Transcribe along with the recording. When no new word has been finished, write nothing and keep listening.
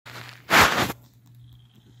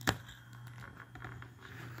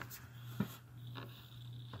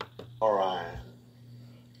All right.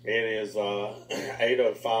 It is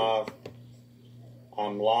 8:05.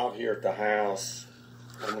 I'm live here at the house.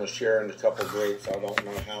 I'm going to share in a couple groups. I don't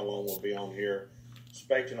know how long we'll be on here.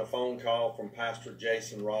 Expecting a phone call from Pastor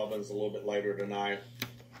Jason Robbins a little bit later tonight.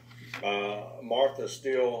 Martha's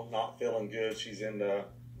still not feeling good. She's in the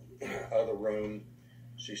other room.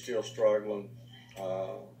 She's still struggling.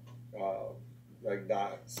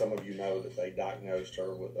 Some of you know that they diagnosed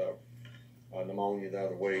her with pneumonia the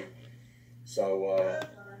other week. So,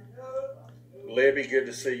 Libby, good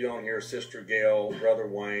to see you on here. Sister Gail, Brother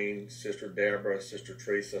Wayne, Sister Deborah, Sister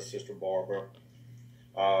Teresa, Sister Barbara.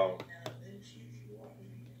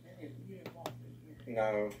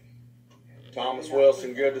 No. Thomas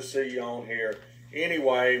Wilson, good to see you on here.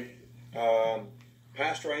 Anyway,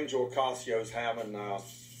 Pastor Angel Ocasio is having a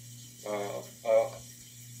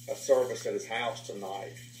service at his house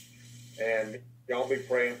tonight. And y'all be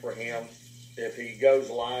praying for him. If he goes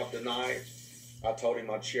live tonight, I told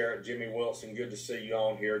him I'd share it. Jimmy Wilson, good to see you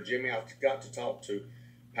on here. Jimmy, I got to talk to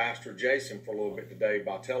Pastor Jason for a little bit today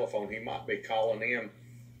by telephone. He might be calling in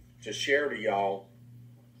to share to y'all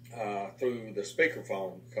through the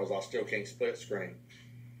speakerphone because I still can't split screen.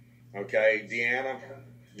 Okay, Deanna,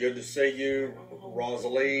 good to see you.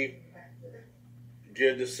 Rosalie,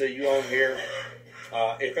 good to see you on here.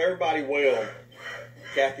 If everybody will,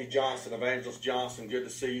 Kathy Johnson, Evangelist Johnson, good to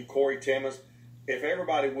see you. Corey Timmons, if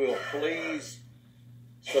everybody will, please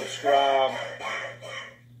subscribe.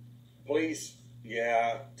 Please,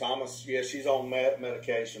 yeah, Thomas, yeah, she's on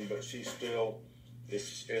medication, but she's still,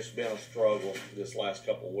 it's been a struggle this last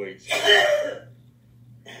couple of weeks.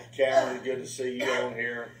 Cameron, good to see you on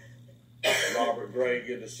here. Robert Gray,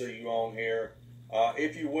 good to see you on here.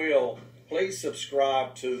 If you will, please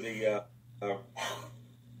subscribe to the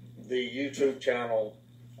YouTube channel,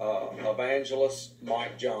 Evangelist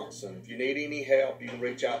Mike Johnson. If you need any help, you can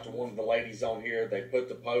reach out to one of the ladies on here. They put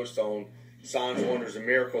the post on Signs, Wonders, and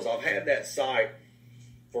Miracles. I've had that site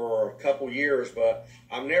for a couple years, but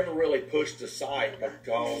I've never really pushed the site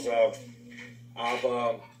because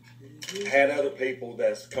I've had other people.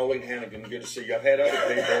 That's Colleen Hannigan, good to see you. I've had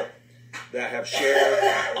other people that have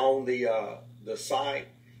shared on the site,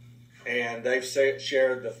 and they've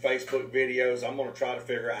shared the Facebook videos. I'm going to try to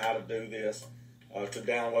figure out how to do this, to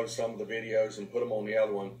download some of the videos and put them on the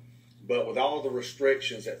other one. But with all the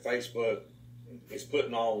restrictions that Facebook is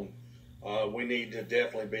putting on, we need to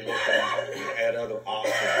definitely be looking at other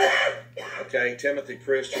options. Okay, Timothy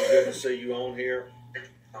Christian, good to see you on here.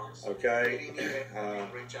 Okay.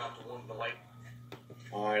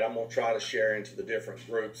 All right, I'm going to try to share into the different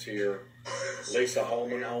groups here. Lisa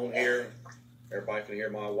Holman on here. Everybody can hear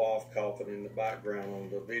my wife coughing in the background on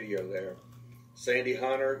the video there. Sandy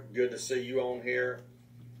Hunter, good to see you on here.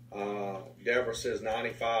 Deborah says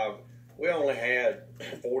 95. We only had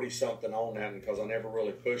 40-something on that because I never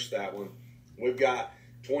really pushed that one. We've got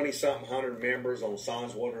 20-something hundred members on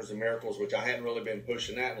Signs, Wonders, and Miracles, which I hadn't really been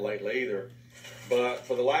pushing that lately either. But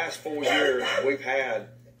for the last 4 years, we've had,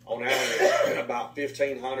 on average, about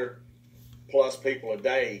 1,500 plus people a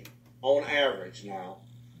day, on average now,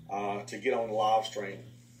 to get on the live stream.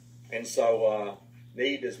 And so,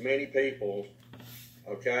 need as many people,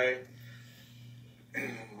 okay?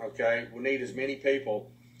 Okay, we need as many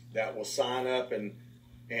people that will sign up and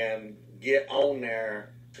get on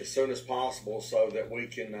there as soon as possible so that we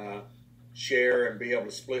can share and be able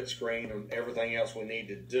to split screen and everything else we need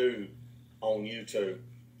to do on YouTube.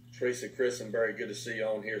 Teresa Christenberry, good to see you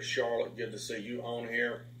on here. Charlotte, good to see you on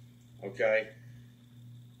here. Okay,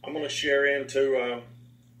 I'm going to share into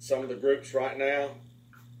some of the groups right now.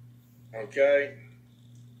 Okay,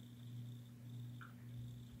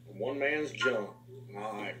 one man's jump.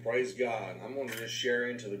 All right, praise God. I'm going to just share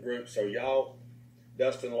into the group. So y'all,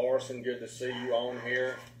 Dustin Larson, good to see you on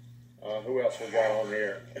here. Who else we got on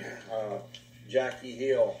here? Jackie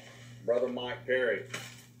Hill, Brother Mike Perry.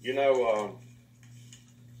 You know,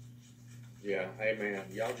 yeah, amen.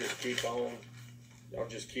 Y'all just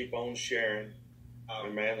keep on sharing.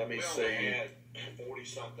 Amen. Let me see. I had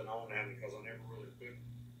 40-something on that because I never really put.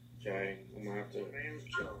 Okay, I'm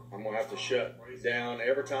gonna have to shut down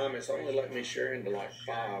every time. It's only letting me share into like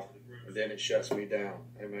 5, and then it shuts me down.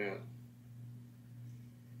 Amen.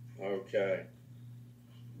 Okay.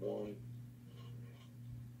 1.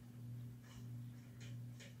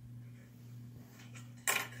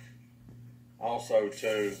 Also,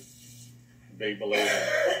 to be believing.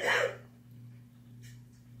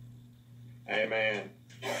 Amen.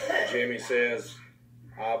 Jimmy says,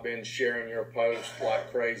 I've been sharing your post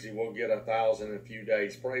like crazy. We'll get 1,000 in a few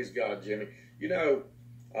days. Praise God, Jimmy. You know,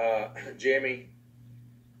 Jimmy,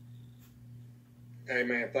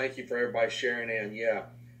 amen. Thank you for everybody sharing in. Yeah.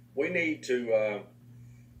 we need to,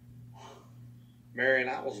 Marion,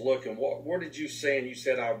 I was looking, where did you send? You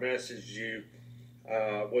said I messaged you.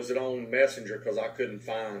 Was it on Messenger? Because I couldn't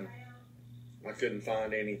find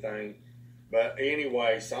anything. But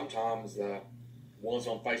anyway, sometimes the ones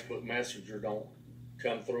on Facebook Messenger don't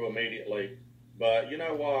come through immediately. But you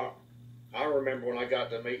know what? I remember when I got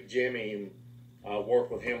to meet Jimmy and work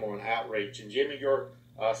with him on an outreach. And Jimmy, your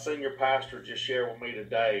senior pastor, just shared with me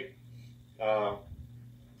today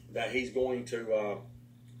that he's going to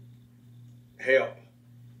help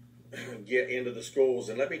get into the schools.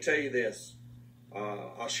 And let me tell you this.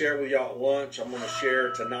 I'll share with y'all at lunch. I'm going to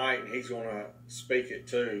share tonight, and he's going to speak it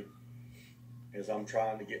too, as I'm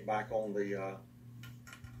trying to get back on the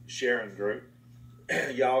sharing group.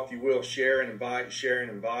 Y'all, if you will, share and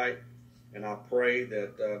invite. And I pray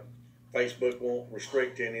that Facebook won't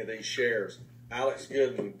restrict any of these shares. Alex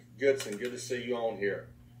Goodson, good to see you on here.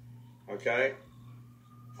 Okay?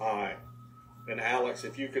 All right. And Alex,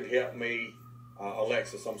 if you could help me,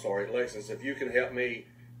 Alexis, if you can help me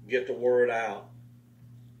get the word out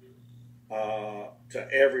to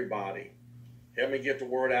everybody. Help me get the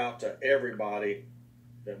word out to everybody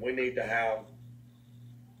that we need to have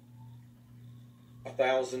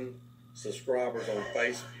 1,000 subscribers on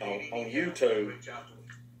YouTube,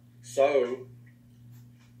 so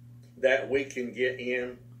that we can get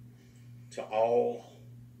in to all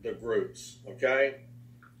the groups. Okay,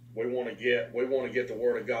 we want to get the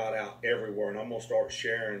word of God out everywhere, and I'm gonna start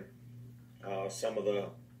sharing some of the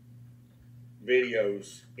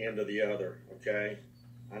videos into the other. Okay,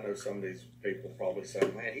 I know some of these people probably say,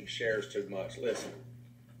 "Man, he shares too much." Listen,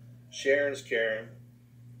 sharing's caring,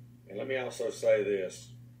 and let me also say this.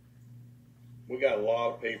 We got a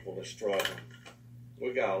lot of people that's struggling.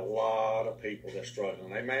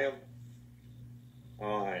 Amen?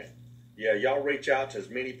 All right. Yeah, y'all reach out to as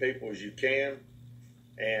many people as you can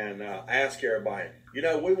and ask everybody. You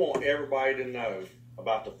know, we want everybody to know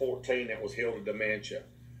about the 14 that was healed of dementia.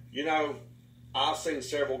 You know, I've seen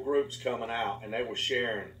several groups coming out, and they were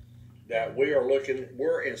sharing that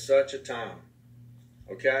we're in such a time,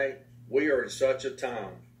 okay? We are in such a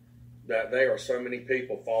time that there are so many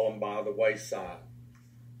people falling by the wayside.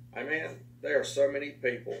 Amen. There are so many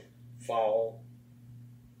people fall.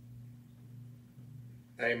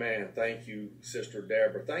 Amen. Thank you, Sister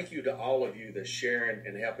Deborah. Thank you to all of you that's sharing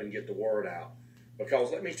and helping get the word out.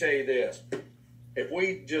 Because let me tell you this. If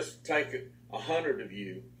we just take 100 of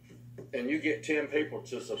you and you get 10 people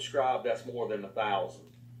to subscribe, that's more than 1,000.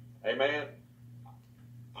 Amen.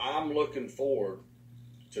 I'm looking forward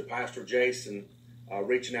to Pastor Jason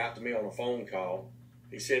reaching out to me on a phone call.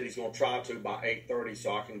 He said he's going to try to by 8:30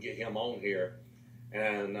 so I can get him on here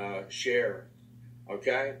and share.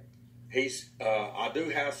 Okay? I do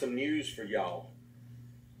have some news for y'all.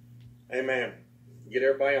 Amen. Get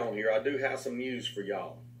everybody on here. I do have some news for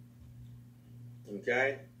y'all.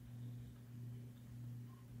 Okay?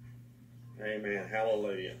 Amen.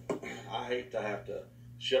 Hallelujah. I hate to have to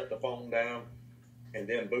shut the phone down and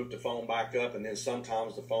then boot the phone back up, and then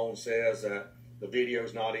sometimes the phone says that the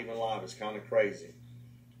video's not even live. It's kind of crazy.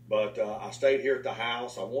 But I stayed here at the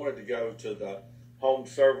house. I wanted to go to the home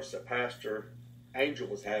service that Pastor Angel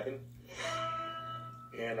was having.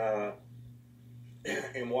 And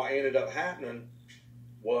what ended up happening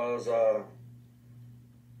was,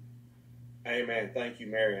 amen, thank you,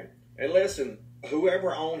 Marion. And listen,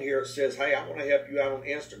 whoever on here says, hey, I want to help you out on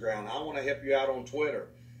Instagram, I want to help you out on Twitter,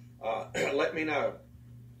 let me know.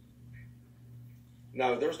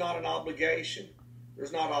 No, there's not an obligation.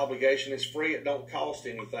 There's not an obligation. It's free. It don't cost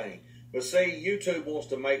anything. But see, YouTube wants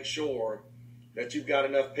to make sure that you've got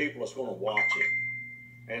enough people that's going to watch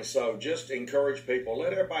it. And so just encourage people.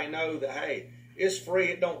 Let everybody know that, hey, it's free.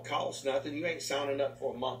 It don't cost nothing. You ain't signing up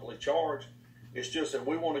for a monthly charge. It's just that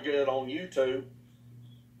we want to get it on YouTube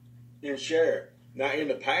and share it. Now, in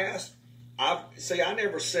the past, I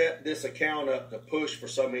never set this account up to push for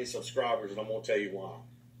so many subscribers, and I'm going to tell you why.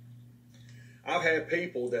 I've had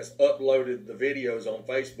people that's uploaded the videos on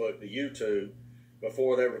Facebook to YouTube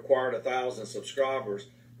before they required 1,000 subscribers.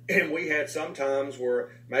 And we had some times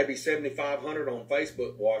where maybe 7,500 on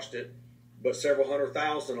Facebook watched it, but several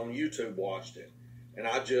 100,000 on YouTube watched it. And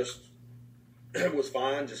I just was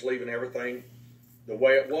fine just leaving everything the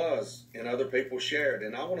way it was, and other people shared.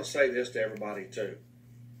 And I want to say this to everybody too.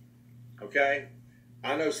 Okay?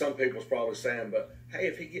 I know some people's probably saying, but hey,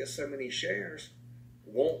 if he gets so many shares,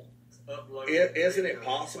 isn't it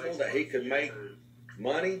possible that he could make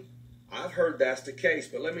money? I've heard that's the case,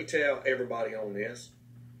 but let me tell everybody on this.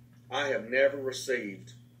 I have never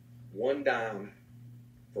received one dime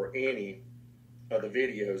for any of the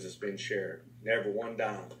videos that's been shared. Never one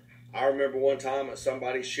dime. I remember one time that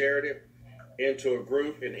somebody shared it into a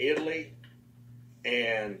group in Italy,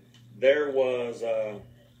 and there was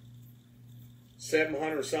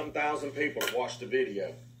 700-something thousand people that watched the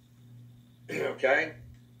video. Okay?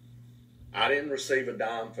 I didn't receive a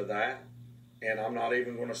dime for that. And I'm not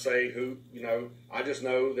even going to say who, I just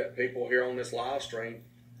know that people here on this live stream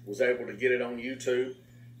was able to get it on YouTube,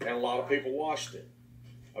 and a lot of people watched it.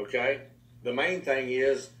 Okay? The main thing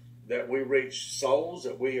is that we reach souls,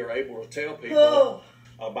 that we are able to tell people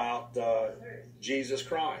about Jesus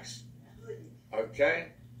Christ. Okay?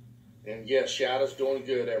 And yes, Shada's doing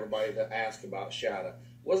good, everybody that asked about Shada.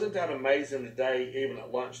 Wasn't that amazing today, even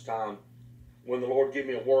at lunchtime, when the Lord gave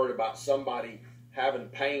me a word about somebody having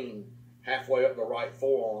pain halfway up the right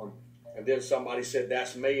forearm, and then somebody said,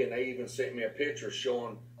 that's me, and they even sent me a picture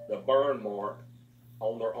showing the burn mark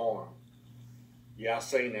on their arm. Yeah, I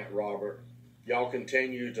seen that, Robert. Y'all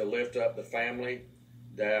continue to lift up the family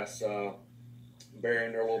that's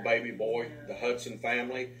burying their little baby boy, the Hudson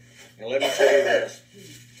family. And let me tell you this.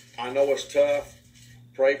 I know it's tough.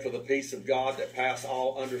 Pray for the peace of God that passes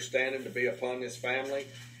all understanding to be upon this family.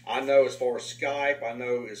 I know as far as Skype, I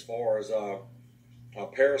know as far as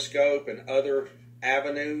Periscope and other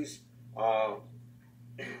avenues,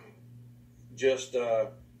 just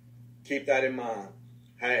keep that in mind.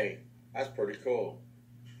 Hey, that's pretty cool.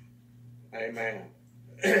 Amen.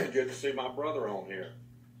 Good to see my brother on here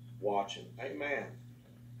watching. Amen.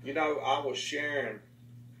 I was sharing,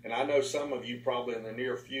 and I know some of you probably in the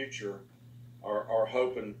near future are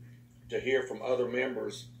hoping to hear from other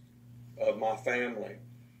members of my family.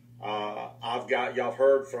 Y'all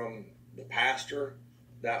heard from the pastor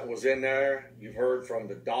that was in there. You've heard from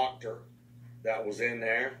the doctor that was in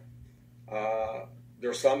there.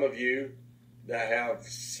 There's some of you that have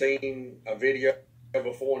seen a video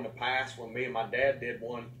before in the past when me and my dad did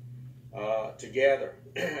one together.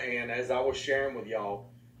 And as I was sharing with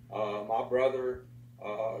y'all, my brother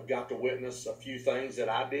got to witness a few things that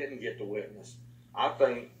I didn't get to witness. I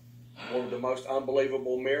think one of the most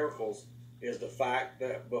unbelievable miracles is the fact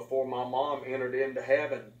that before my mom entered into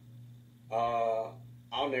heaven,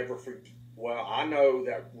 I'll never forget. Well, I know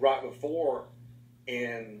that right before,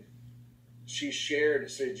 and she shared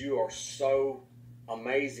and said, "You are so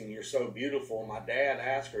amazing. You're so beautiful." And my dad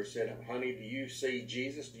asked her, said, "Honey, do you see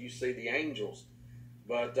Jesus? Do you see the angels?"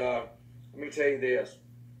 But let me tell you this.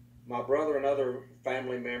 My brother and other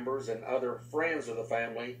family members and other friends of the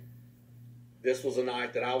family, this was a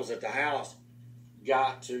night that I was at the house,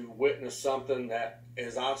 got to witness something that,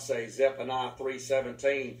 as I say, Zephaniah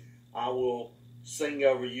 3:17, I will sing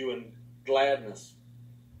over you in gladness.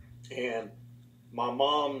 And my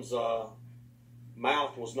mom's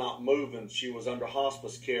mouth was not moving. She was under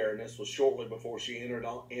hospice care, and this was shortly before she entered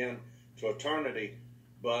into eternity.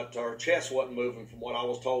 But her chest wasn't moving from what I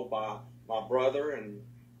was told by my brother and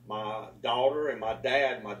my daughter and my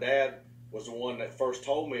dad. My dad was the one that first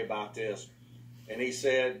told me about this. And he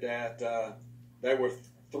said that there were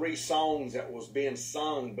 3 songs that was being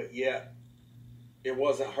sung, but yet it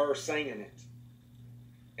wasn't her singing it.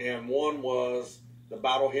 And one was the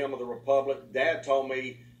Battle Hymn of the Republic. Dad told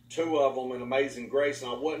me 2 of them in Amazing Grace,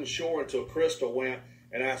 and I wasn't sure until Crystal went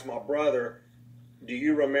and asked my brother, "Do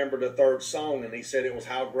you remember the 3rd song?" And he said it was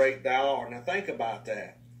How Great Thou Art. Now think about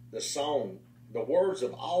that. The song, the words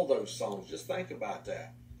of all those songs, just think about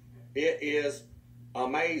that. It is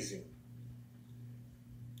amazing.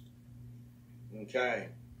 Okay.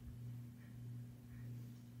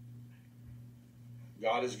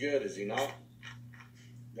 God is good, is he not?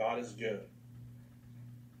 God is good.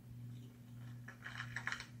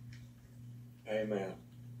 Amen.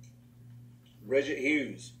 Bridget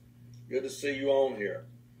Hughes, good to see you on here.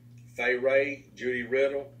 Faye Ray, Judy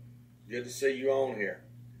Riddle, good to see you on here.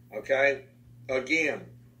 Okay? Again,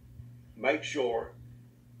 make sure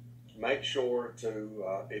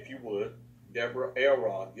to, if you would, Deborah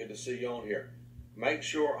Elrod, good to see you on here. Make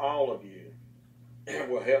sure all of you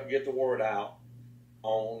will help get the word out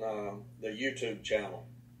on the YouTube channel.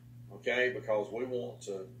 Okay? Because we want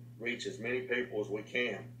to reach as many people as we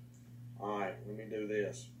can. All right, let me do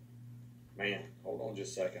this. Man, hold on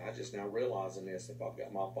just a second. I just now realizing this. If I've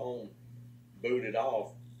got my phone booted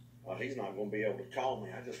off, he's not going to be able to call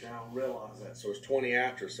me. I just now realized that. So it's 20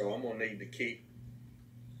 after, so I'm going to need to keep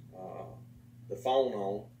the phone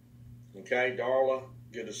on. Okay, Darla,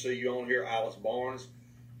 good to see you on here. Alice Barnes.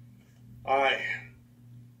 All right.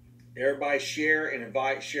 Everybody share and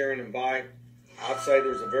invite, share and invite. I'd say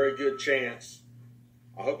there's a very good chance.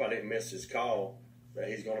 I hope I didn't miss his call. That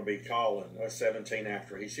he's going to be calling 17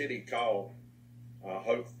 after. He said he'd call.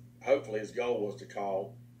 Hopefully his goal was to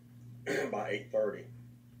call by 8:30.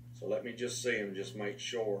 So let me just see him, just make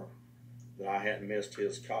sure that I hadn't missed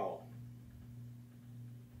his call.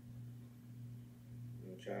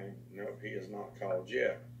 Okay, nope, he has not called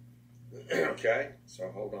yet. Okay, so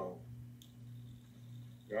hold on.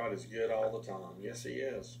 God is good all the time. Yes, he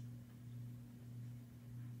is.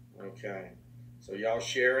 Okay, so y'all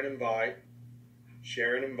share and invite.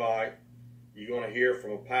 Share and invite. You're going to hear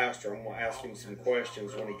from a pastor. I'm going to ask him some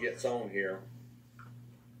questions when he gets on here.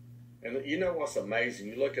 And you know what's amazing?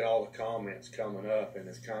 You look at all the comments coming up, and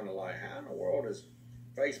it's kind of like, how in the world is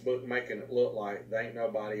Facebook making it look like there ain't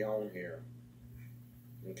nobody on here?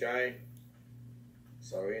 Okay?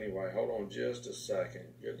 So anyway, hold on just a second.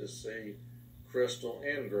 Good to see Crystal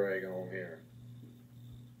and Greg on here.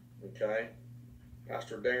 Okay?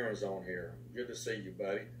 Pastor Darren's on here. Good to see you,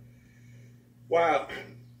 buddy. Wow.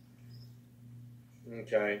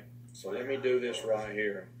 Okay, so let me do this right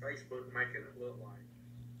here. Facebook making it look like.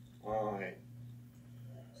 All right.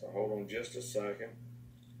 So hold on just a second.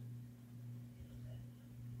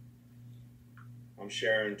 I'm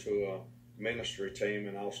sharing to a ministry team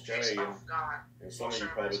in Australia, and some of you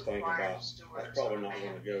probably think about that's probably not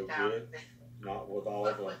going to go good, not with all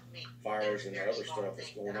the fires and the other stuff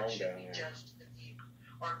that's going on down there.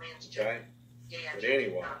 Okay? But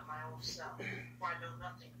anyway.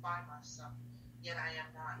 Yet I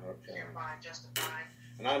am not hereby justified.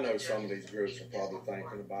 And I know some of these groups are probably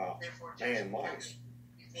thinking about, man, Mike's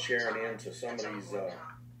sharing into some of these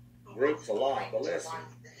groups a lot. But listen,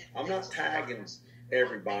 I'm not tagging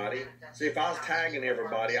everybody. See, if I was tagging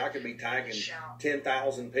everybody, I could be tagging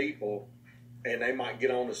 10,000 people, and they might get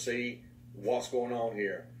on to see what's going on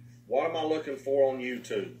here. What am I looking for on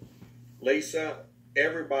YouTube? Lisa,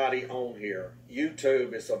 everybody on here.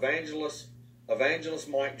 YouTube, it's Evangelist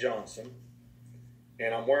Mike Johnson.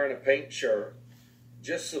 And I'm wearing a pink shirt.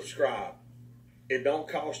 Just subscribe. It don't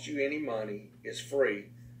cost you any money. It's free.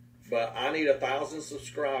 But I need 1,000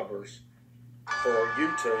 subscribers for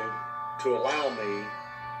YouTube to allow me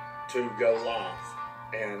to go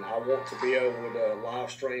live. And I want to be able to live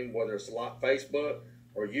stream, whether it's Facebook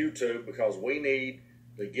or YouTube, because we need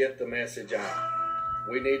to get the message out.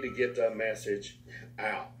 We need to get the message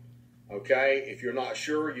out. Okay? If you're not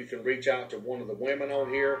sure, you can reach out to one of the women on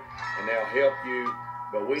here, and they'll help you.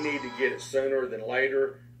 But we need to get it sooner than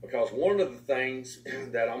later, because one of the things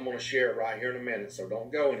that I'm going to share right here in a minute, so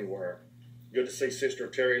don't go anywhere. Good to see Sister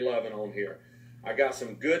Terry Lovin on here. I got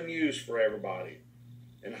some good news for everybody,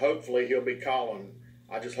 and hopefully he'll be calling.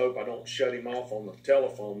 I just hope I don't shut him off on the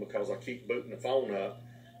telephone because I keep booting the phone up.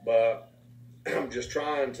 But I'm just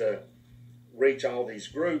trying to reach all these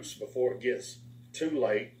groups before it gets too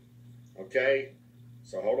late. Okay?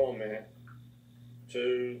 So hold on a minute.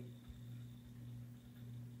 2,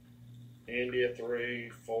 India, 3,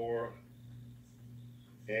 4,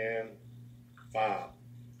 and 5.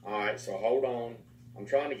 All right, so hold on. I'm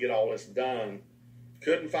trying to get all this done.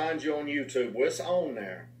 Couldn't find you on YouTube. Well, it's on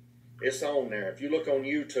there. It's on there. If you look on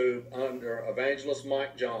YouTube under Evangelist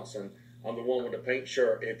Mike Johnson, I'm the one with the pink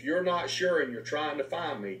shirt. If you're not sure and you're trying to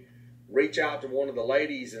find me, reach out to one of the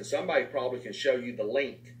ladies, and somebody probably can show you the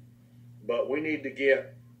link. But we need to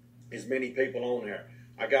get as many people on there.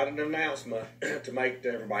 I got an announcement to make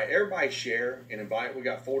to everybody. Everybody share and invite. We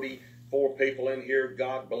got 44 people in here.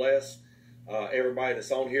 God bless everybody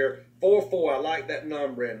that's on here. 44, I like that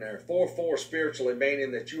number in there. 44 spiritually,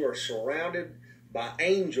 meaning that you are surrounded by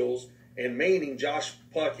angels, and meaning Josh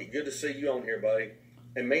Puckett, good to see you on here, buddy,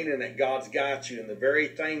 and meaning that God's got you, and the very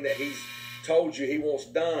thing that he's told you he wants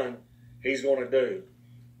done, he's going to do.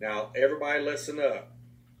 Now, everybody listen up.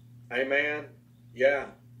 Amen? Yeah,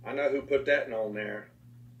 I know who put that on there.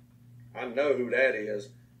 I know who that is.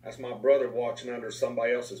 That's my brother watching under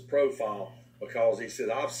somebody else's profile, because he said,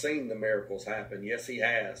 I've seen the miracles happen. Yes, he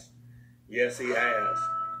has. Yes, he has.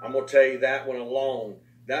 I'm going to tell you that one alone.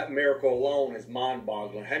 That miracle alone is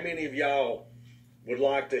mind-boggling. How many of y'all would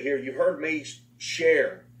like to hear? You heard me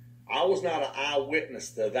share. I was not an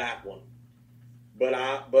eyewitness to that one. But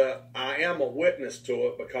I am a witness to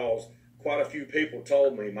it, because quite a few people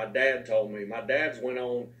told me. My dad told me. My dad's went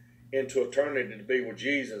on into eternity to be with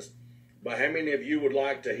Jesus. But how many of you would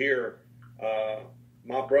like to hear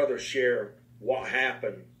my brother share what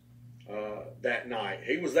happened that night?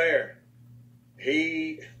 He was there.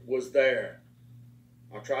 He was there.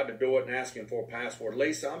 I tried to do it and ask him for a password.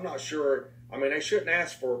 Lisa, I'm not sure. I mean, they shouldn't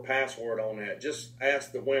ask for a password on that. Just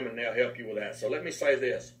ask the women. They'll help you with that. So let me say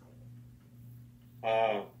this.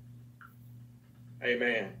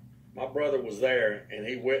 Amen. My brother was there, and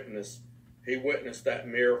he witnessed that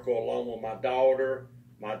miracle along with my daughter,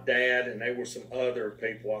 my dad, and there were some other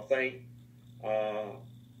people. I think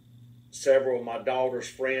several of my daughter's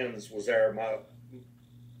friends was there.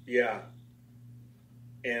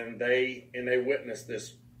 and they witnessed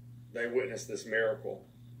this. They witnessed this miracle.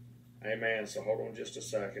 Amen. So hold on just a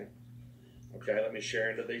second. Okay, let me share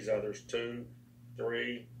into these others. 2,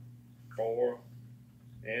 3, 4,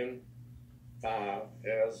 and 5.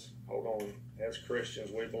 As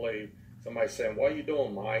Christians, we believe. Somebody's saying, "What are you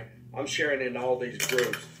doing, Mike?" I'm sharing in all these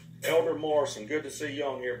groups. Elder Morrison, good to see you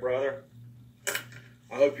on here, brother.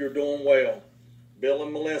 I hope you're doing well. Bill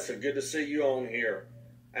and Melissa, good to see you on here.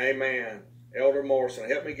 Amen. Elder Morrison,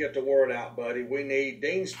 help me get the word out, buddy. We need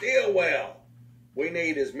Dean Stillwell. We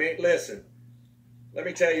need his men. Listen, let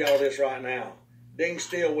me tell y'all this right now. Dean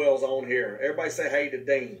Stillwell's on here. Everybody say hey to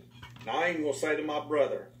Dean. Now, I ain't going to say to my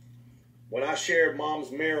brother, when I shared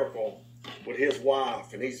Mom's miracle with his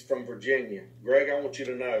wife, and he's from Virginia, Greg, I want you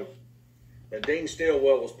to know that Dean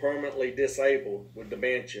Stillwell was permanently disabled with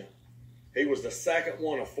dementia. He was the second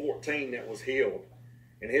one of 14 that was healed.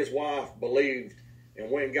 And his wife believed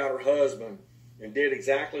and went and got her husband and did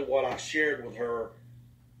exactly what I shared with her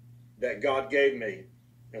that God gave me.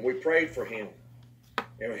 And we prayed for him.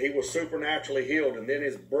 And he was supernaturally healed. And then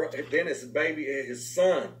his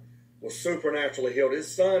son was supernaturally healed.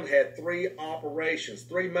 His son had 3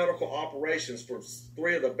 medical operations for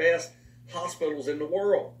 3 of the best hospitals in the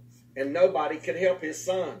world. And nobody could help his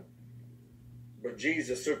son. But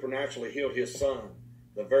Jesus supernaturally healed his son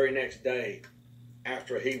the very next day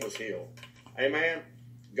after he was healed. Amen.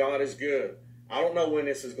 God is good. I don't know when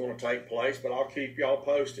this is going to take place, but I'll keep y'all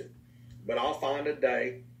posted. But I'll find a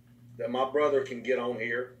day that my brother can get on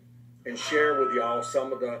here and share with y'all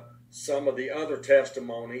some of the other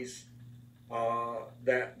testimonies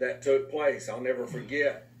that took place. I'll never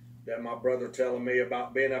forget that my brother telling me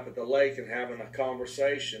about being up at the lake and having a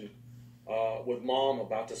conversation with Mom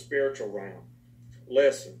about the spiritual realm.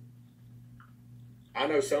 Listen, I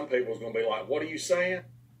know some people's going to be like, "What are you saying?"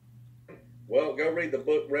 Well, go read the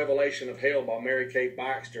book Revelation of Hell by Mary Kate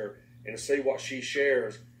Baxter and see what she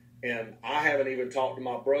shares. And I haven't even talked to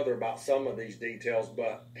my brother about some of these details,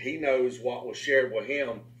 but he knows what was shared with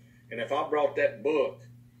him. And if I brought that book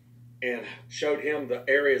and showed him the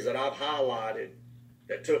areas that I've highlighted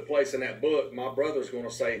that took place in that book, my brother's going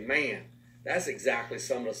to say, "Man, that's exactly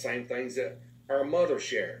some of the same things that our mother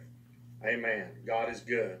shared." Amen. God is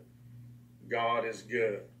good. God is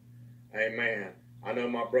good. Amen. I know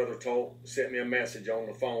my brother sent me a message on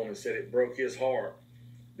the phone and said it broke his heart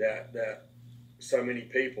that so many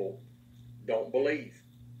people don't believe.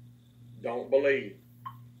 Don't believe.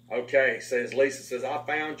 Okay, Lisa says, "I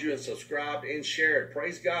found you and subscribed and shared."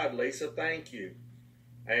 Praise God, Lisa. Thank you.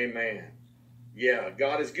 Amen. Yeah,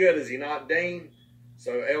 God is good, is he not, Dean?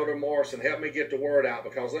 So, Elder Morrison, help me get the word out,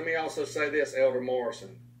 because let me also say this, Elder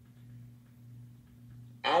Morrison.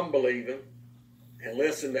 I'm believing, and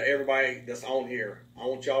listen to everybody that's on here. I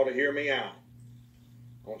want y'all to hear me out.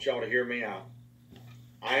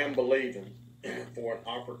 I am believing for an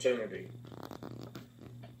opportunity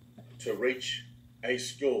to reach a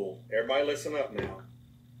school. Everybody listen up now.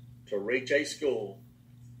 To reach a school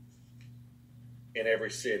in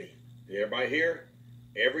every city. Did everybody hear?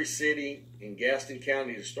 Every city in Gaston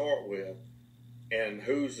County to start with. And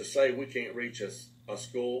who's to say we can't reach a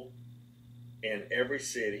school in every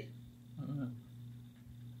city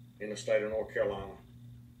in the state of North Carolina?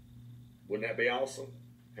 Wouldn't that be awesome?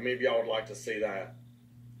 How many of y'all would like to see that?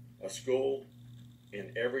 A school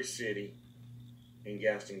in every city in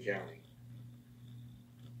Gaston County.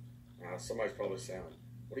 Now, somebody's probably saying,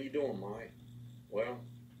 "What are you doing, Mike?" Well,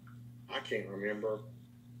 I can't remember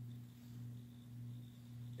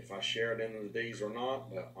if I shared any of these or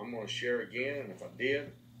not, but I'm going to share again, and if I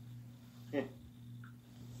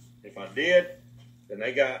did, then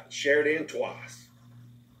they got shared in twice.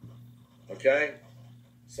 Okay?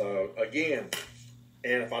 So, again,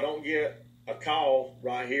 and if I don't get a call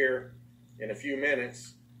right here in a few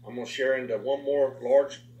minutes, I'm going to share into one more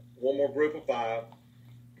group of 5.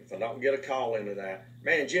 If I don't get a call into that.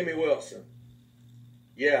 Man, Jimmy Wilson.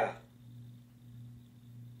 Yeah.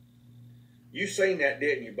 You seen that,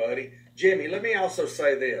 didn't you, buddy? Jimmy, let me also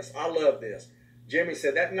say this. I love this. Jimmy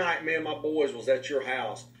said, "That night me and my boys was at your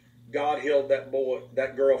house, God healed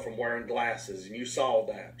that girl from wearing glasses, and you saw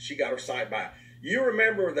that. She got her sight back." You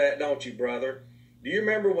remember that, don't you, brother? Do you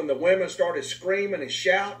remember when the women started screaming and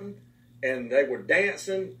shouting, and they were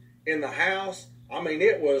dancing in the house? I mean,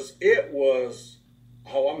 it was,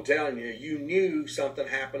 oh, I'm telling you, you knew something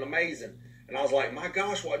happened amazing. And I was like, "My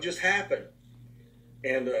gosh, what just happened?"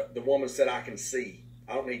 And the woman said, "I can see.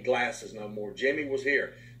 I don't need glasses no more." Jimmy was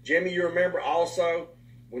here. Jimmy, you remember also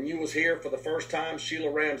when you was here for the first time, Sheila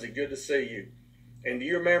Ramsey, good to see you. And do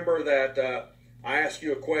you remember that I asked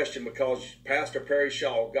you a question because Pastor Perry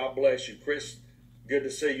Shaw, God bless you. Chris, good to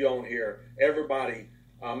see you on here. Everybody,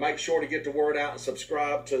 make sure to get the word out and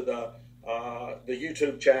subscribe to the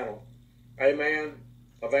YouTube channel. Amen.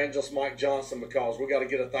 Evangelist Mike Johnson, because we got to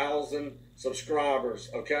get 1,000 subscribers,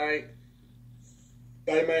 okay?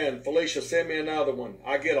 Amen. Felicia, send me another one.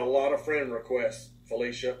 I get a lot of friend requests,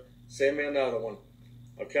 Felicia. Send me another one,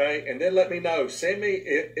 okay? And then let me know. Send me,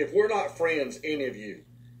 if we're not friends, any of you,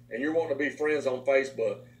 and you're wanting to be friends on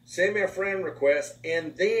Facebook, send me a friend request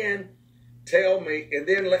and then tell me, and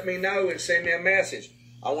then let me know and send me a message.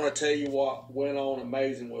 I want to tell you what went on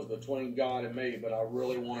amazing was between God and me, but I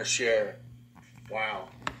really want to share it. Wow.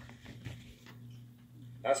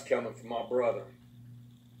 That's coming from my brother.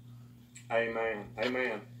 Amen.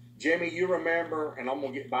 Amen. Jimmy, you remember, and I'm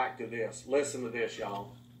going to get back to this. Listen to this,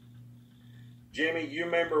 y'all. Jimmy, you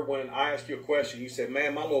remember when I asked you a question, you said,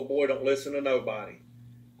 man, my little boy don't listen to nobody.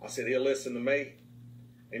 I said, he'll listen to me.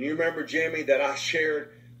 And you remember, Jimmy, that I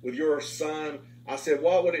shared with your son, I said,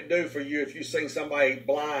 what would it do for you if you seen somebody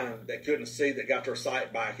blind that couldn't see that got their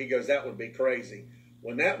sight back? He goes, that would be crazy.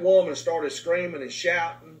 When that woman started screaming and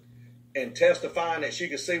shouting and testifying that she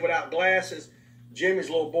could see without glasses, Jimmy's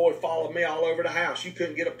little boy followed me all over the house. You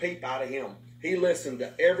couldn't get a peep out of him. He listened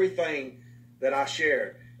to everything that I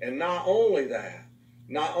shared. And not only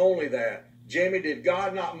that, Jimmy, did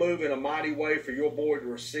God not move in a mighty way for your boy to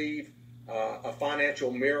receive a financial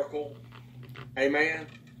miracle? Amen.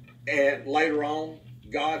 And later on,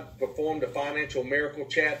 God performed a financial miracle.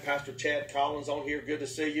 Pastor Chad Collins on here. Good to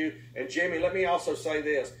see you. And Jimmy, let me also say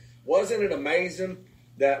this. Wasn't it amazing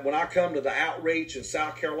that when I come to the outreach in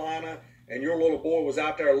South Carolina and your little boy was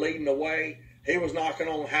out there leading the way, he was knocking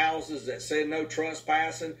on houses that said no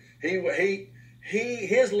trespassing.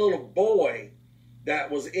 His little boy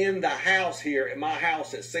that was in the house here at my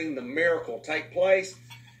house that seen the miracle take place,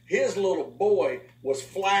 his little boy was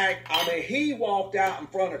flagged. I mean, he walked out in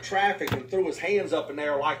front of traffic and threw his hands up in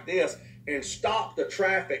there like this and stopped the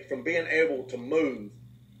traffic from being able to move,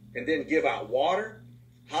 and then give out water,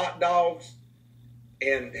 hot dogs,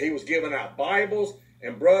 and he was giving out Bibles.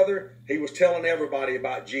 And brother, he was telling everybody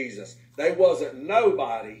about Jesus. There wasn't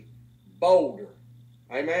nobody bolder.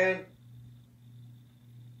 Amen.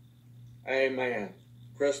 Amen.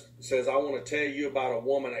 Chris says, I want to tell you about a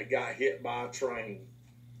woman that got hit by a train.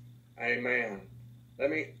 Amen. Let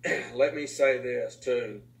me say this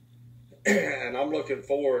too. And I'm looking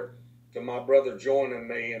forward to my brother joining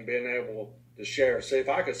me and being able to share. See, if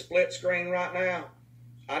I could split screen right now,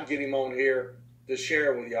 I'd get him on here to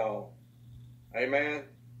share with y'all. Amen.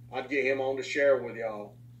 I'd get him on to share with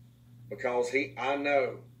y'all. Because I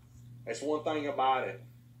know. That's one thing about it.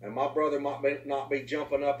 And my brother might not be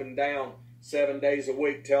jumping up and down 7 days a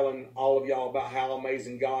week telling all of y'all about how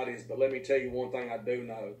amazing God is. But let me tell you one thing I do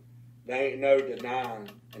know. There ain't no denying.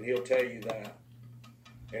 And he'll tell you that.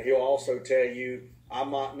 And he'll also tell you, I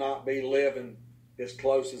might not be living as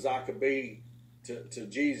close as I could be to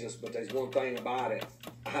Jesus, but there's one thing about it.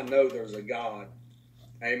 I know there's a God.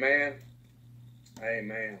 Amen.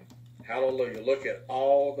 Amen. Hallelujah. Look at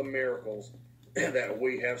all the miracles that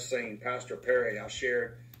we have seen. Pastor Perry, I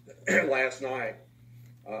shared last night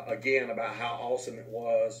again about how awesome it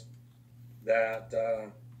was that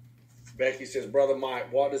Becky says, Brother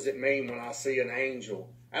Mike, what does it mean when I see an angel?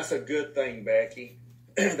 That's a good thing, Becky.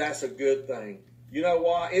 That's a good thing. You know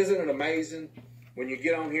what? Isn't it amazing when you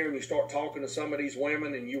get on here and you start talking to some of these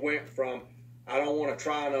women and you went from, I don't want to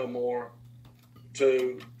try no more,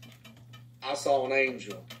 to, I saw an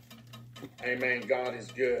angel. Amen. God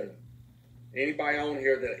is good. Anybody on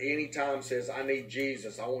here that any time says, I need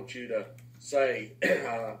Jesus, I want you to say,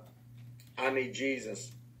 I need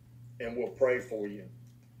Jesus, and we'll pray for you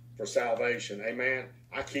for salvation. Amen.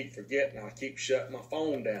 I keep forgetting. I keep shutting my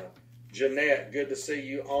phone down. Jeanette, good to see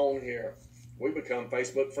you on here. We become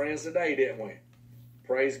Facebook friends today, didn't we?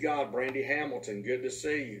 Praise God. Brandy Hamilton, good to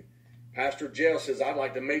see you. Pastor Jeff says, I'd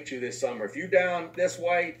like to meet you this summer. If you're down this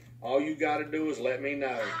way, all you got to do is let me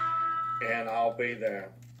know, and I'll be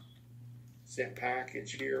there. Sent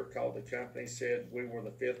package here, called the company, said we were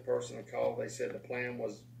the fifth person to call. They said the plan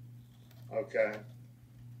was okay.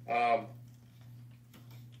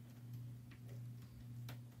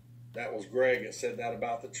 That was Greg that said that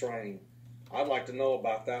about the train. I'd like to know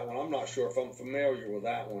about that one. I'm not sure if I'm familiar with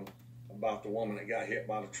that one, about the woman that got hit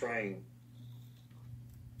by the train.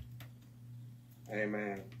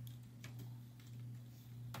 Amen.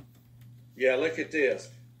 Yeah, look at this.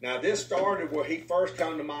 Now, this started where he first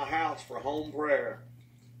came to my house for home prayer.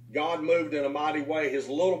 God moved in a mighty way. His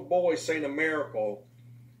little boy seen a miracle,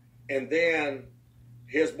 and then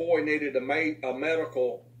his boy needed a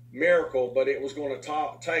medical miracle, but it was going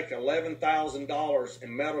to take $11,000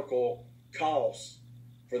 in medical costs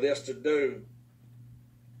for this to do.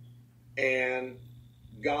 And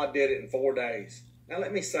God did it in 4 days. Now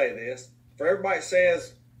let me say this. For everybody that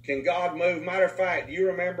says, can God move? Matter of fact, you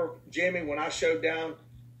remember, Jimmy, when I showed down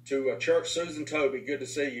to a church, Susan Toby, good to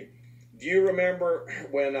see you. Do you remember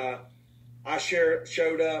when I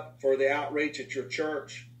showed up for the outreach at your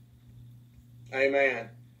church? Amen.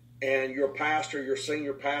 And your pastor, your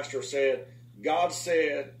senior pastor said, God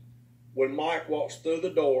said when Mike walks through the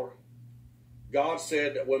door, God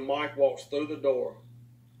said that when Mike walks through the door,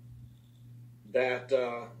 that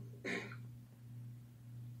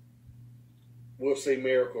we'll see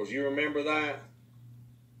miracles. You remember that?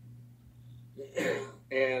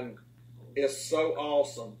 And it's so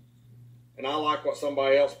awesome. And I like what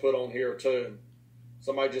somebody else put on here too.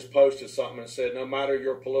 Somebody just posted something and said, no matter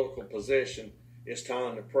your political position, it's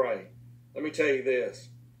time to pray. Let me tell you this.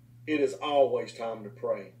 It is always time to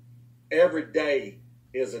pray. Every day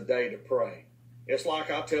is a day to pray. It's like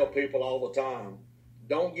I tell people all the time,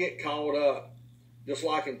 don't get caught up, just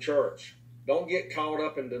like in church. Don't get caught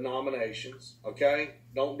up in denominations, okay?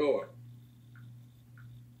 Don't do it.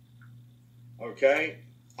 Okay?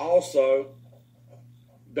 Also,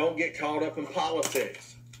 don't get caught up in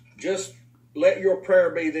politics. Just let your prayer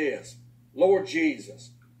be this. Lord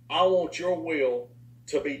Jesus, I want your will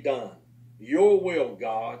to be done. Your will,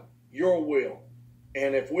 God, your will.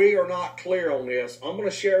 And if we are not clear on this, I'm going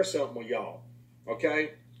to share something with y'all.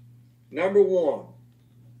 Okay? Number one,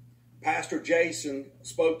 Pastor Jason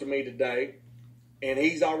spoke to me today, and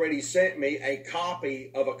he's already sent me a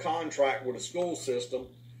copy of a contract with the school system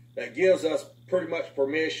that gives us pretty much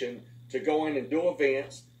permission to go in and do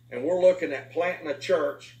events. And we're looking at planting a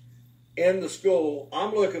church in the school.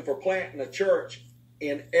 I'm looking for planting a church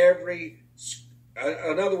in every,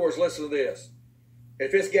 in other words, listen to this.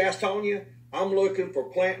 If it's Gastonia, I'm looking for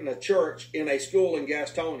planting a church in a school in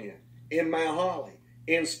Gastonia, in Mount Holly,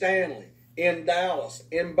 in Stanley, in Dallas,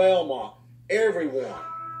 in Belmont, every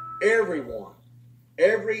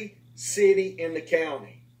city in the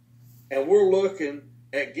county. And we're looking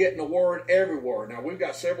at getting the word everywhere. Now, we've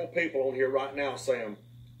got several people on here right now saying,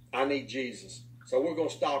 I need Jesus. So we're going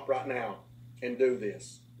to stop right now and do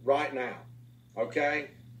this right now. Okay?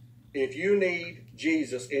 If you need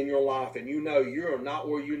Jesus in your life and you know you're not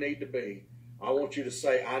where you need to be, I want you to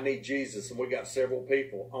say, I need Jesus. And we got several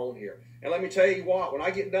people on here. And let me tell you what, when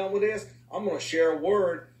I get done with this, I'm going to share a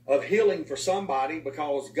word of healing for somebody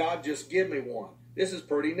because God just gave me one. This is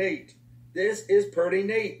pretty neat. This is pretty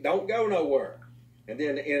neat. Don't go nowhere. And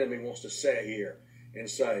then the enemy wants to sit here and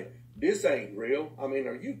say, this ain't real. I mean,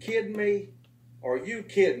 are you kidding me? Are you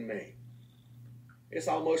kidding me? It's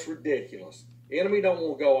almost ridiculous. The enemy don't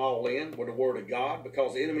want to go all in with the word of God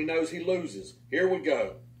because the enemy knows he loses. Here we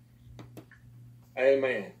go.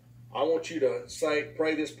 Amen. I want you to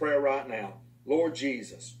pray this prayer right now. Lord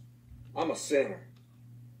Jesus, I'm a sinner.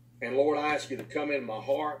 And Lord, I ask you to come in my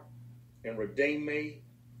heart and redeem me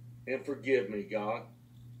and forgive me, God.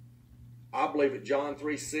 I believe that John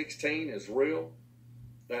 3:16 is real.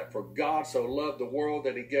 That for God so loved the world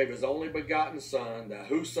that he gave his only begotten Son, that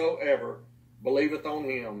whosoever believeth on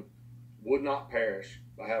him would not perish,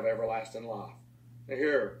 but have everlasting life. Now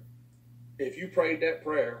here, if you prayed that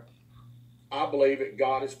prayer, I believe that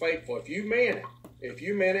God is faithful. If you meant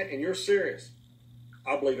it and you're serious,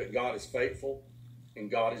 I believe that God is faithful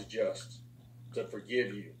and God is just to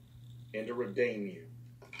forgive you and to redeem you.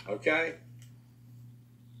 Okay?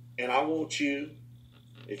 And I want you,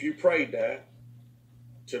 if you prayed that,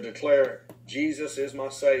 to declare Jesus is my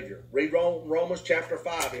Savior. Read Romans chapter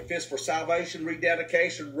 5. If it's for salvation,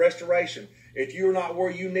 rededication, restoration. If you're not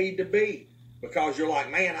where you need to be because you're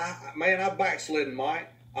like, man, I backslidden, Mike.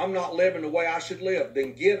 I'm not living the way I should live.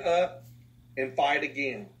 Then get up and fight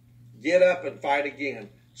again. Get up and fight again.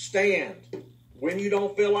 Stand. When you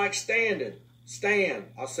don't feel like standing, stand.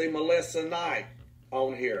 I see Melissa Knight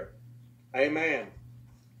on here. Amen.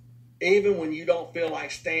 Even when you don't feel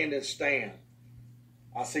like standing, stand.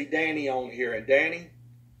 I see Danny on here. And Danny,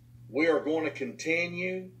 we are going to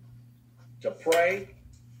continue to pray.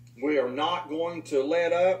 We are not going to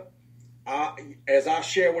let up. As I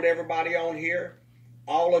share with everybody on here,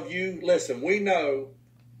 all of you, listen, we know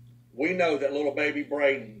that little baby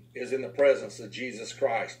Braden is in the presence of Jesus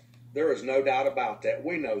Christ. There is no doubt about that.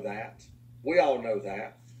 We know that. We all know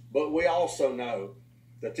that. But we also know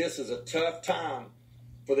that this is a tough time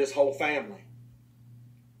for this whole family.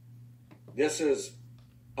 This is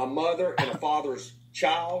a mother and a father's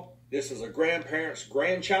child. This is a grandparent's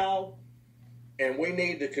grandchild. And we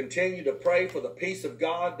need to continue to pray for the peace of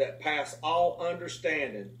God that passes all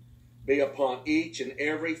understanding be upon each and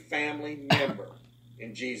every family member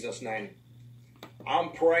in Jesus' name. I'm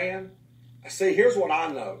praying. See, here's what I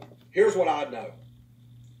know.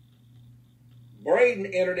 Braden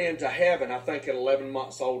entered into heaven, I think, at 11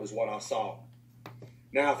 months old is what I saw.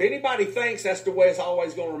 Now, if anybody thinks that's the way it's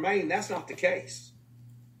always going to remain, that's not the case.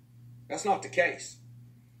 That's not the case.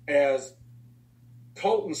 As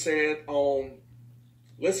Colton said on,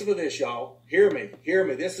 listen to this, y'all. Hear me.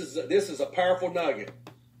 This is a powerful nugget.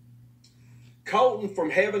 Colton from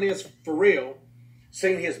Heaven Is For Real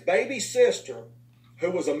seen his baby sister,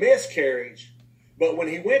 who was a miscarriage, but when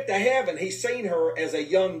he went to heaven, he seen her as a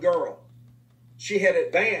young girl. She had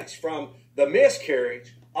advanced from the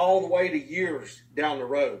miscarriage all the way to years down the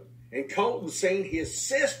road. And Colton seen his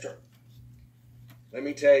sister. Let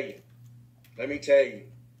me tell you,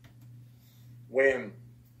 when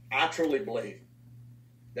I truly believe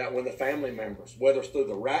that when the family members, whether it's through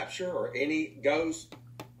the rapture or any goes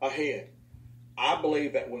ahead, I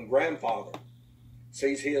believe that when grandfather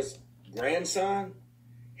sees his grandson,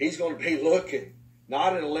 he's going to be looking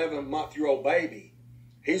not an 11-month-old baby.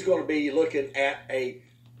 He's going to be looking at a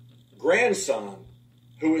grandson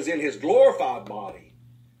who is in his glorified body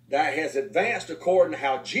that has advanced according to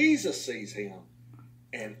how Jesus sees him.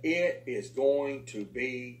 And it is going to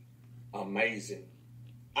be amazing.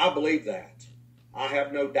 I believe that. I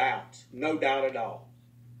have no doubt at all.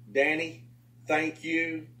 Danny, thank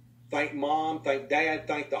you. Thank Mom, thank Dad,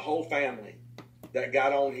 thank the whole family that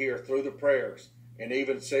got on here through the prayers. And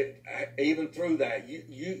even through that,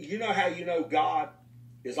 you know how you know God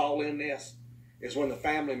is all in this? Is when the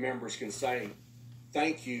family members can say,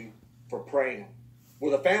 thank you for praying.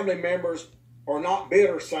 Where the family members are not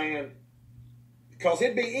bitter saying, because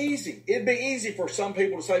it'd be easy for some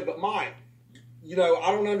people to say, but Mike, I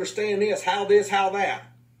don't understand this, how that.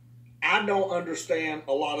 I don't understand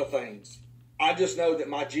a lot of things. I just know that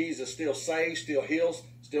my Jesus still saves, still heals,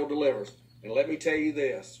 still delivers. And let me tell you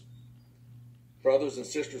this, brothers and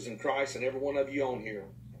sisters in Christ and every one of you on here,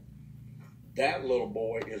 that little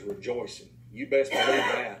boy is rejoicing. You best believe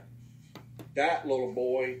that. That little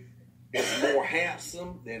boy is more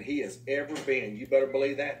handsome than he has ever been. You better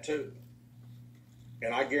believe that too.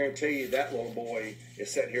 And I guarantee you that little boy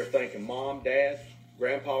is sitting here thinking, Mom, Dad,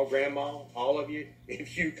 Grandpa, Grandma, all of you,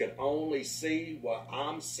 if you could only see what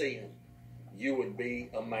I'm seeing, you would be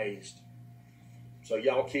amazed. So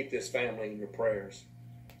y'all keep this family in your prayers.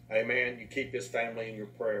 Amen. You keep this family in your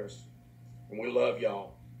prayers. And we love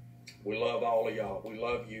y'all. We love all of y'all. We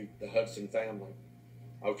love you, the Hudson family.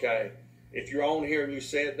 Okay? If you're on here and you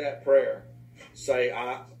said that prayer, say,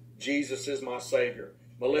 Jesus is my Savior.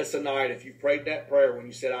 Melissa Knight, if you prayed that prayer when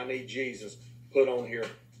you said, I need Jesus, put on here,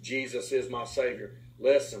 Jesus is my Savior.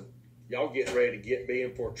 Listen, y'all get ready to be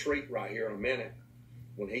in for a treat right here in a minute.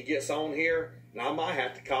 When he gets on here, and I might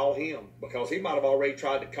have to call him because he might have already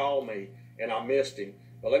tried to call me and I missed him.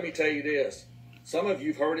 But let me tell you this. Some of you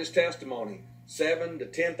have heard his testimony. 7,000 to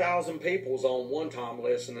 10,000 people's on one time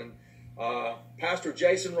listening. Pastor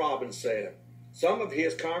Jason Robbins said, some of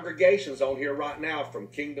his congregations on here right now from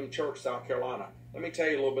Kingdom Church, South Carolina. Let me tell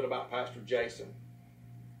you a little bit about Pastor Jason.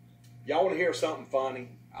 Y'all want to hear something funny?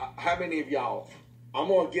 How many of y'all? I'm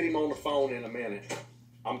going to get him on the phone in a minute.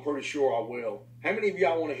 I'm pretty sure I will. How many of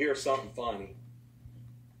y'all want to hear something funny?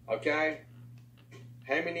 Okay?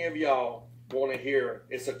 How many of y'all want to hear?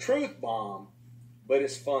 It's a truth bomb, but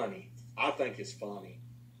it's funny. I think it's funny.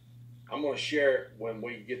 I'm going to share it when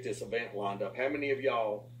we get this event lined up. How many of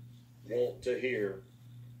y'all want to hear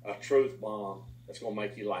a truth bomb that's going to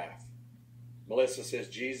make you laugh? Melissa says,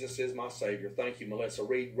 Jesus is my Savior. Thank you, Melissa.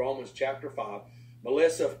 Read Romans chapter 5.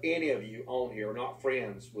 Melissa, if any of you on here are not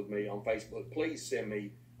friends with me on Facebook, please send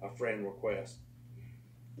me a friend request.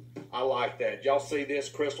 I like that. Y'all see this?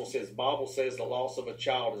 Crystal says, Bible says the loss of a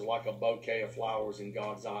child is like a bouquet of flowers in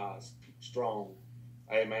God's eyes. Strong.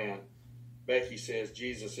 Amen. Becky says,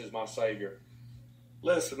 Jesus is my Savior.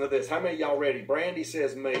 Listen to this. How many of y'all ready? Brandy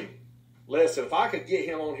says, me. Listen, if I could get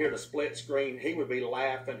him on here to split screen, he would be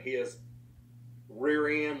laughing his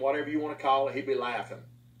rear end, whatever you want to call it, he'd be laughing.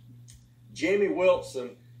 Jimmy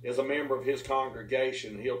Wilson is a member of his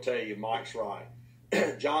congregation. He'll tell you Mike's right.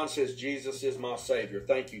 John says, Jesus is my Savior.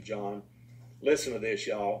 Thank you, John. Listen to this,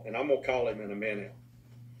 y'all, and I'm going to call him in a minute.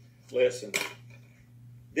 Listen.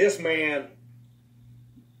 This man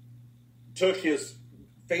took his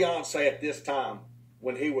fiancée at this time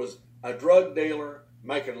when he was a drug dealer,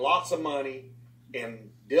 making lots of money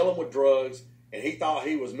and dealing with drugs, and he thought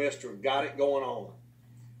he was Mr. Got It Going On.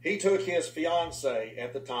 He took his fiancée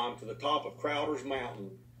at the time to the top of Crowder's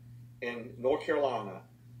Mountain in North Carolina.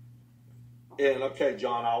 And, okay,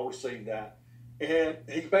 John, I'll receive that. And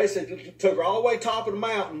he basically took her all the way top of the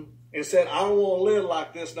mountain and said, I don't want to live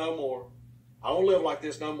like this no more. I don't live like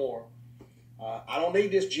this no more. I don't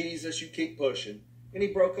need this Jesus. You keep pushing. And he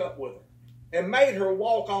broke up with her. and made her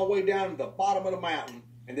walk all the way down to the bottom of the mountain.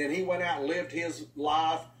 And then he went out and lived his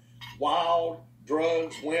life, wild,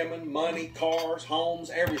 drugs, women, money, cars, homes,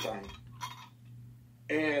 everything.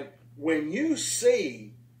 And when you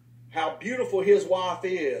see how beautiful his wife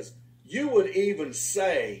is, you would even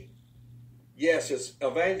say, yes, it's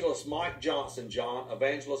Evangelist Mike Johnson, John.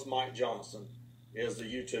 Evangelist Mike Johnson is the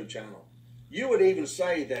YouTube channel. You would even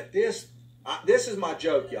say that this is my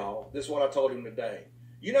joke, y'all. This is what I told him today.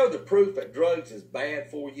 You know the proof that drugs is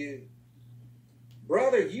bad for you?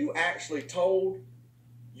 Brother, you actually told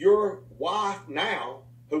your wife now,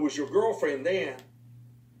 who was your girlfriend then,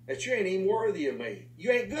 that you ain't even worthy of me.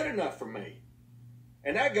 You ain't good enough for me.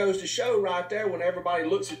 And that goes to show right there when everybody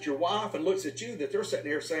looks at your wife and looks at you that they're sitting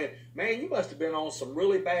here saying, man, you must have been on some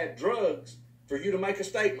really bad drugs for you to make a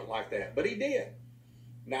statement like that. But he did.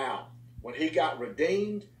 Now, when he got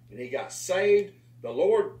redeemed and he got saved, the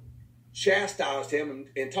Lord chastised him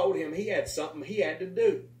and told him he had something he had to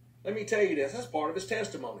do. Let me tell you this. That's part of his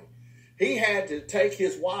testimony. He had to take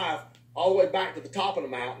his wife all the way back to the top of the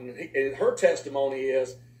mountain. And her testimony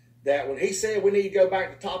is that when he said we need to go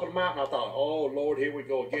back to the top of the mountain, I thought, oh, Lord, here we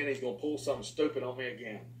go again. He's going to pull something stupid on me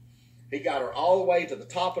again. He got her all the way to the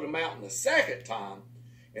top of the mountain the second time.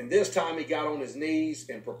 And this time he got on his knees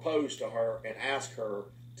and proposed to her and asked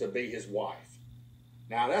her to be his wife.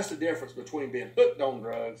 Now, that's the difference between being hooked on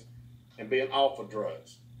drugs and being off of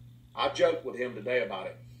drugs. I joked with him today about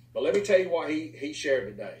it. But let me tell you what he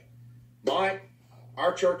shared today. Mike,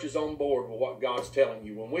 our church is on board with what God's telling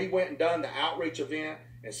you. When we went and done the outreach event,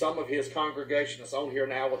 and some of his congregation that's on here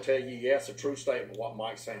now will tell you, yes, a true statement what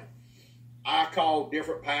Mike's saying. I called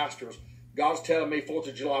different pastors. God's telling me 4th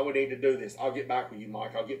of July we need to do this. I'll get back with you,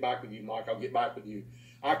 Mike. I'll get back with you, Mike. I'll get back with you.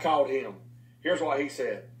 I called him. Here's what he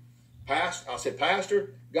said. I said,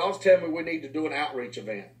 Pastor, God's telling me we need to do an outreach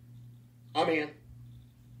event. I'm in.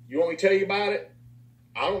 You want me to tell you about it?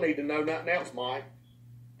 I don't need to know nothing else, Mike.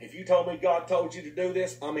 If you told me God told you to do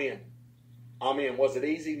this, I'm in. I'm in. Was it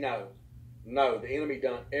easy? No. No, the enemy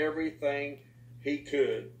done everything he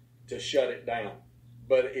could to shut it down.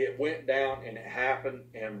 But it went down and it happened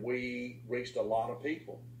and we reached a lot of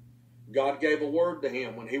people. God gave a word to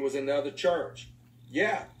him when he was in the other church.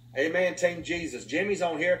 Yeah, amen, Team Jesus. Jimmy's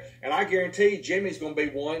on here and I guarantee you Jimmy's going to be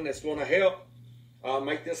one that's going to help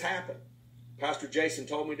make this happen. Pastor Jason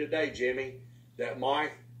told me today, Jimmy, that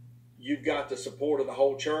Mike, you've got the support of the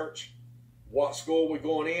whole church. What school we're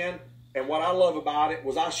going in. And what I love about it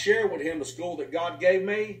was I shared with him the school that God gave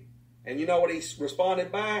me. And you know what he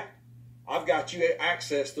responded back? I've got you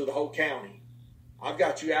access to the whole county. I've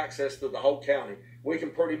got you access to the whole county. We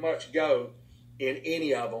can pretty much go in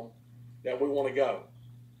any of them that we want to go.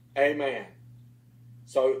 Amen.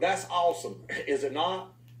 So that's awesome, is it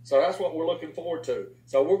not? So that's what we're looking forward to.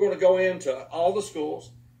 So we're going to go into all the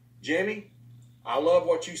schools. Jimmy, I love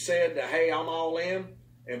what you said that, hey, I'm all in.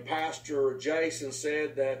 And Pastor Jason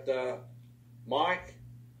said that, Mike,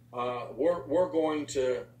 we're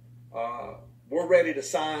ready to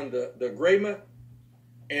sign the agreement,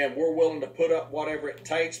 and we're willing to put up whatever it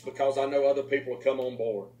takes because I know other people will come on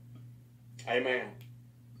board. Amen.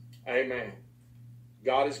 Amen.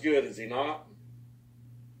 God is good, is he not?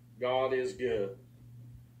 God is good.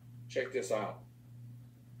 Check this out.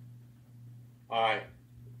 All right.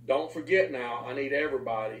 Don't forget now, I need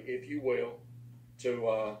everybody, if you will,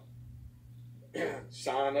 to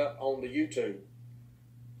sign up on the YouTube.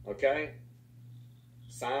 Okay?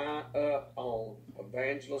 Sign up on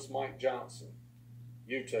Evangelist Mike Johnson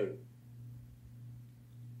YouTube.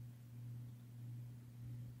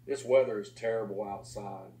 This weather is terrible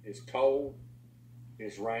outside. It's cold.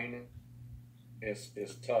 It's raining. It's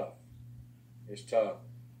tough. It's tough.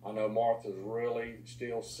 I know Martha's really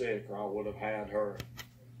still sick, or I would have had her.